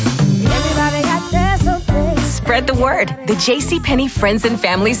spread the word. The JCPenney Friends and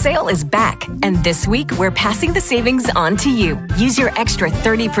Family Sale is back. And this week, we're passing the savings on to you. Use your extra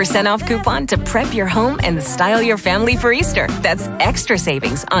 30% off coupon to prep your home and style your family for Easter. That's extra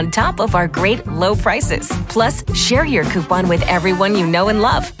savings on top of our great low prices. Plus, share your coupon with everyone you know and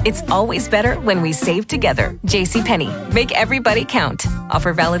love. It's always better when we save together. JCPenney. Make everybody count.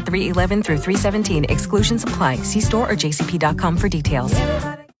 Offer valid 3/11 through 3/17. Exclusions apply. See store or jcp.com for details.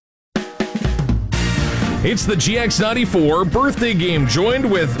 It's the GX94 birthday game, joined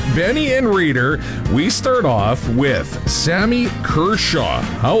with Benny and Reader. We start off with Sammy Kershaw.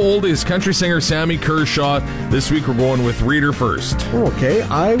 How old is country singer Sammy Kershaw? This week we're going with Reader first. Okay,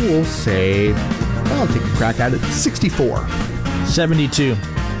 I will say, I'll take a crack at it, 64. 72.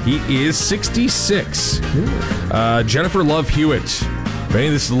 He is 66. Jennifer Love Hewitt. Benny,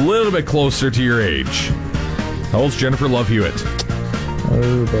 this is a little bit closer to your age. How old's Jennifer Love Hewitt?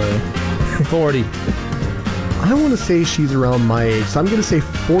 Oh boy. 40. I want to say she's around my age, so I'm going to say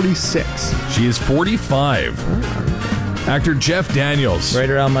 46. She is 45. Actor Jeff Daniels. Right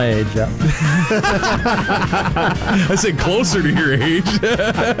around my age, yeah. I said closer to your age.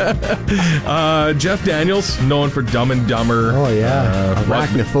 Jeff Daniels, known for Dumb and Dumber. Oh, yeah.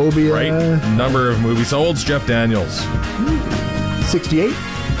 Arachnophobia. Right? Number of movies. How old's Jeff Daniels? 68.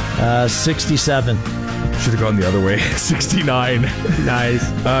 Should67. have gone the other way. 69. Nice.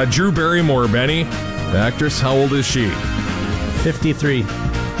 Drew Barrymore, Benny. The actress, how old is she? 53. Boy.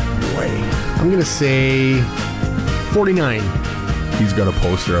 I'm going to say 49. He's got a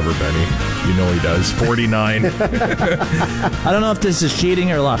poster of her, Benny. You know he does. 49. I don't know if this is cheating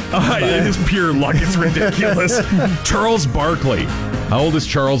or luck. It is pure luck. It's ridiculous. Charles Barkley. How old is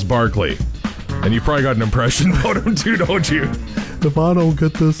Charles Barkley? And you probably got an impression about him too, don't you? If I don't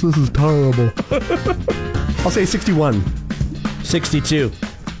get this is terrible. I'll say 61. 62.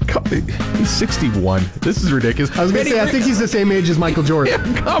 He's 61. This is ridiculous. I was going to say, I think he's the same age as Michael Jordan.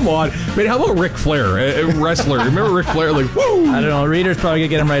 Yeah, come on. Man, how about Ric Flair, a wrestler? Remember Ric Flair? Like, woo! I don't know. Reader's probably going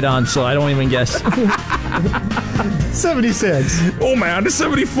to get him right on, so I don't even guess. 76. Oh, man,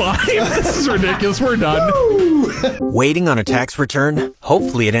 75. This is ridiculous. We're done. Waiting on a tax return?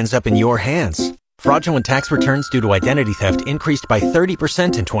 Hopefully it ends up in your hands. Fraudulent tax returns due to identity theft increased by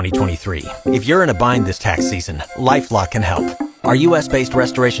 30% in 2023. If you're in a bind this tax season, LifeLock can help. Our U.S.-based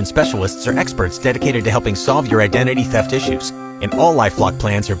restoration specialists are experts dedicated to helping solve your identity theft issues. And all LifeLock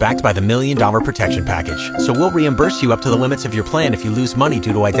plans are backed by the $1 Million Protection Package. So we'll reimburse you up to the limits of your plan if you lose money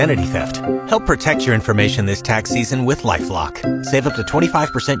due to identity theft. Help protect your information this tax season with LifeLock. Save up to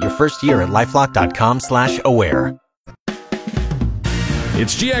 25% your first year at LifeLock.com/aware.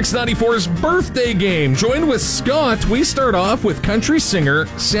 It's GX94's birthday game. Joined with Scott, we start off with country singer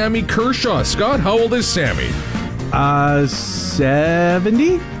Sammy Kershaw. Scott, how old is Sammy?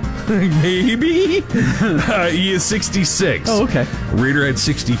 70? Maybe. He is 66. Oh, okay. Reader had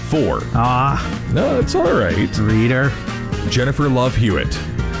 64. No, it's all right. Reader. Jennifer Love Hewitt.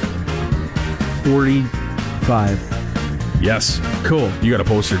 45. Yes. Cool. You got a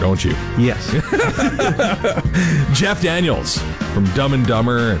poster, don't you? Yes. Jeff Daniels from Dumb and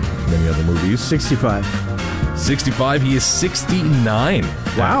Dumber and many other movies. 65. 65. He is 69.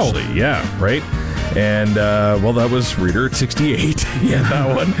 Wow. Actually. Yeah, right? And, well, that was Reader at 68. Yeah,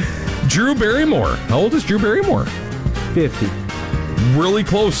 that one. Drew Barrymore. How old is Drew Barrymore? 50. Really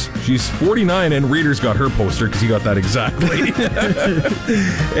close. She's 49, and Reader's got her poster because he got that exactly.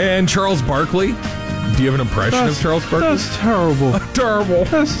 And Charles Barkley. Do you have an impression of Charles Barkley? That's terrible. Terrible.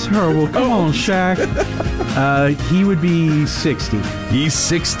 That's terrible. Come on, Shaq. He would be 60. He's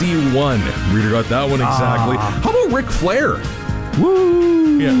 61. Reader got that one exactly. How about Ric Flair?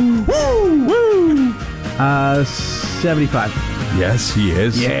 Woo! Yeah. Woo! Woo! 75. Yes, he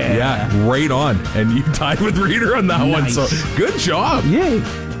is. Yeah. Yeah, right on. And you tied with Reader on that one, Nice. so good job. Yay.